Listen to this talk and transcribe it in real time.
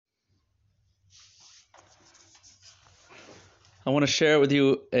I want to share with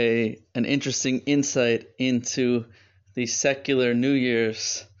you an interesting insight into the secular New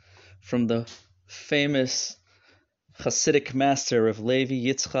Year's from the famous Hasidic master of Levy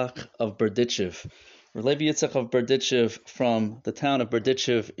of Berdichev. Levy of Berdichev, from the town of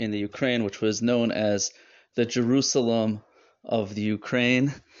Berdichev in the Ukraine, which was known as the Jerusalem of the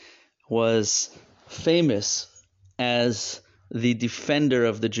Ukraine, was famous as the defender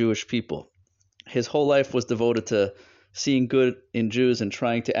of the Jewish people. His whole life was devoted to seeing good in Jews and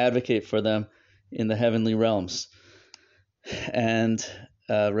trying to advocate for them in the heavenly realms. And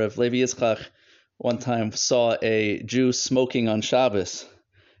Rev Levi Yitzchak one time saw a Jew smoking on Shabbos,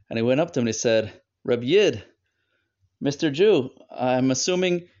 and he went up to him and he said, "Reb Yid, Mr. Jew, I'm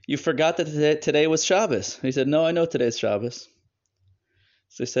assuming you forgot that today was Shabbos." He said, "No, I know today's Shabbos."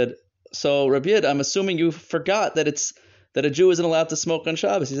 So he said, "So Reb Yid, I'm assuming you forgot that a Jew isn't allowed to smoke on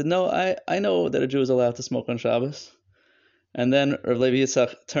Shabbos." He said, "No, I know that a Jew is allowed to smoke on Shabbos." And then Rav Levi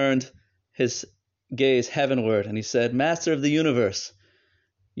Yitzchak turned his gaze heavenward and he said, "Master of the universe,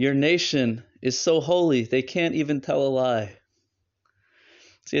 your nation is so holy they can't even tell a lie."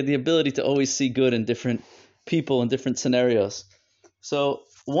 So he had the ability to always see good in different people and different scenarios. So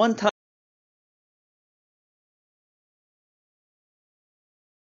one time,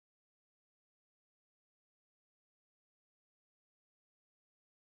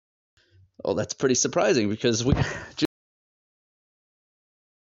 oh, that's pretty surprising because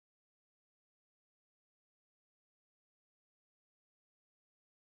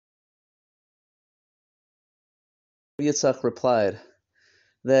Yitzchak replied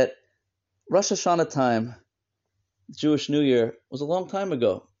that Rosh Hashanah time, Jewish New Year, was a long time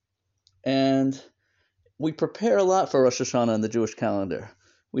ago. And we prepare a lot for Rosh Hashanah in the Jewish calendar.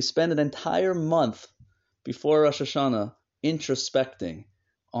 We spend an entire month before Rosh Hashanah introspecting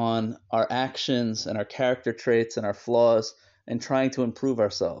on our actions and our character traits and our flaws and trying to improve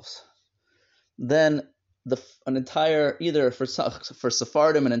ourselves. Then an entire, either for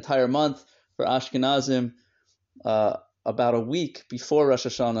Sephardim, an entire month, for Ashkenazim, about a week before Rosh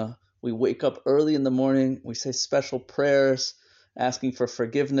Hashanah, we wake up early in the morning, we say special prayers, asking for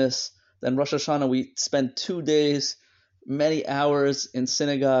forgiveness. Then Rosh Hashanah, we spend 2 days, many hours in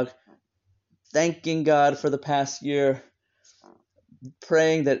synagogue, thanking God for the past year,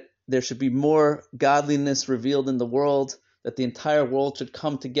 praying that there should be more godliness revealed in the world, that the entire world should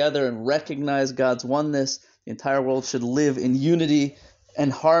come together and recognize God's oneness. The entire world should live in unity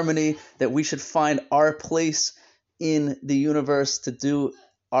and harmony, that we should find our place in the universe to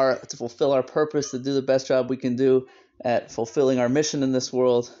fulfill our purpose, to do the best job we can do at fulfilling our mission in this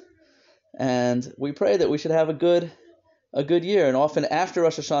world. And we pray that we should have a good year. And often after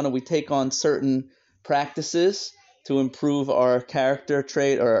Rosh Hashanah, we take on certain practices to improve our character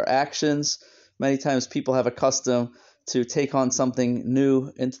trait or our actions. Many times people have a custom to take on something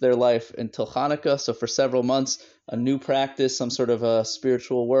new into their life until Hanukkah. So for several months, a new practice, some sort of a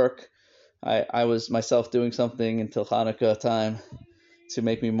spiritual work. I was myself doing something until Hanukkah time to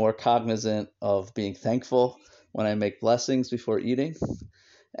make me more cognizant of being thankful when I make blessings before eating.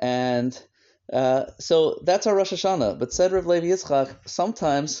 And so that's our Rosh Hashanah. But said Rav Levi Yitzchak,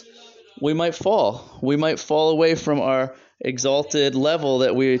 sometimes we might fall. We might fall away from our exalted level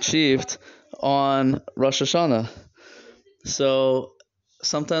that we achieved on Rosh Hashanah. So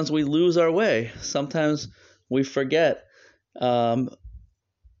sometimes we lose our way. Sometimes we forget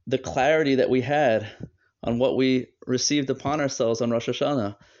the clarity that we had on what we received upon ourselves on Rosh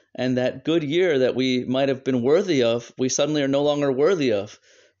Hashanah. And that good year that we might have been worthy of, we suddenly are no longer worthy of.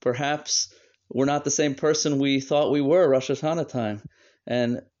 Perhaps we're not the same person we thought we were Rosh Hashanah time.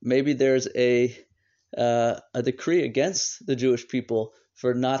 And maybe there's a decree against the Jewish people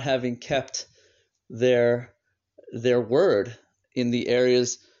for not having kept their word in the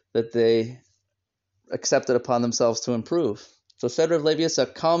areas that they accepted upon themselves to improve. So said Rav Levi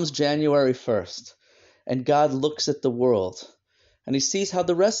Yitzchak, comes January 1st, and God looks at the world, and he sees how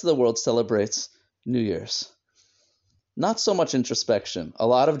the rest of the world celebrates New Year's. Not so much introspection, a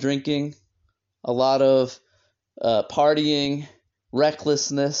lot of drinking, a lot of partying,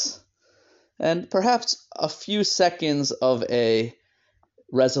 recklessness, and perhaps a few seconds of a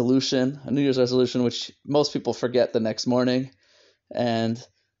resolution, a New Year's resolution, which most people forget the next morning. And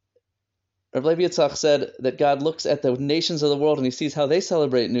Rabbi Levi Yitzchak said that God looks at the nations of the world and he sees how they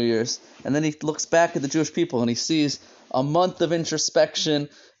celebrate New Year's, and then he looks back at the Jewish people and he sees a month of introspection,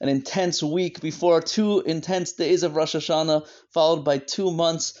 an intense week before 2 intense days of Rosh Hashanah, followed by 2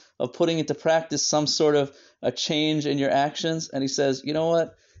 months of putting into practice some sort of a change in your actions. And he says, you know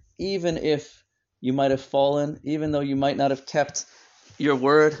what? Even if you might have fallen, even though you might not have kept your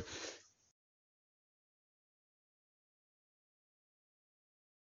word,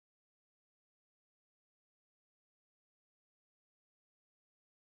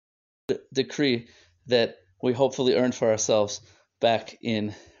 decree that we hopefully earned for ourselves back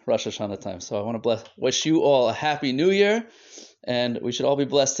in Rosh Hashanah time. So I want to wish you all a happy New Year, and we should all be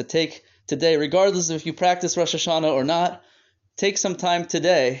blessed to take today, regardless of if you practice Rosh Hashanah or not, take some time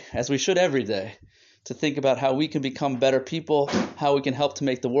today, as we should every day, to think about how we can become better people, how we can help to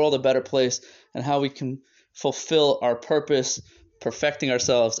make the world a better place, and how we can fulfill our purpose, perfecting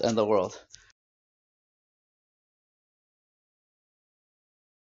ourselves and the world.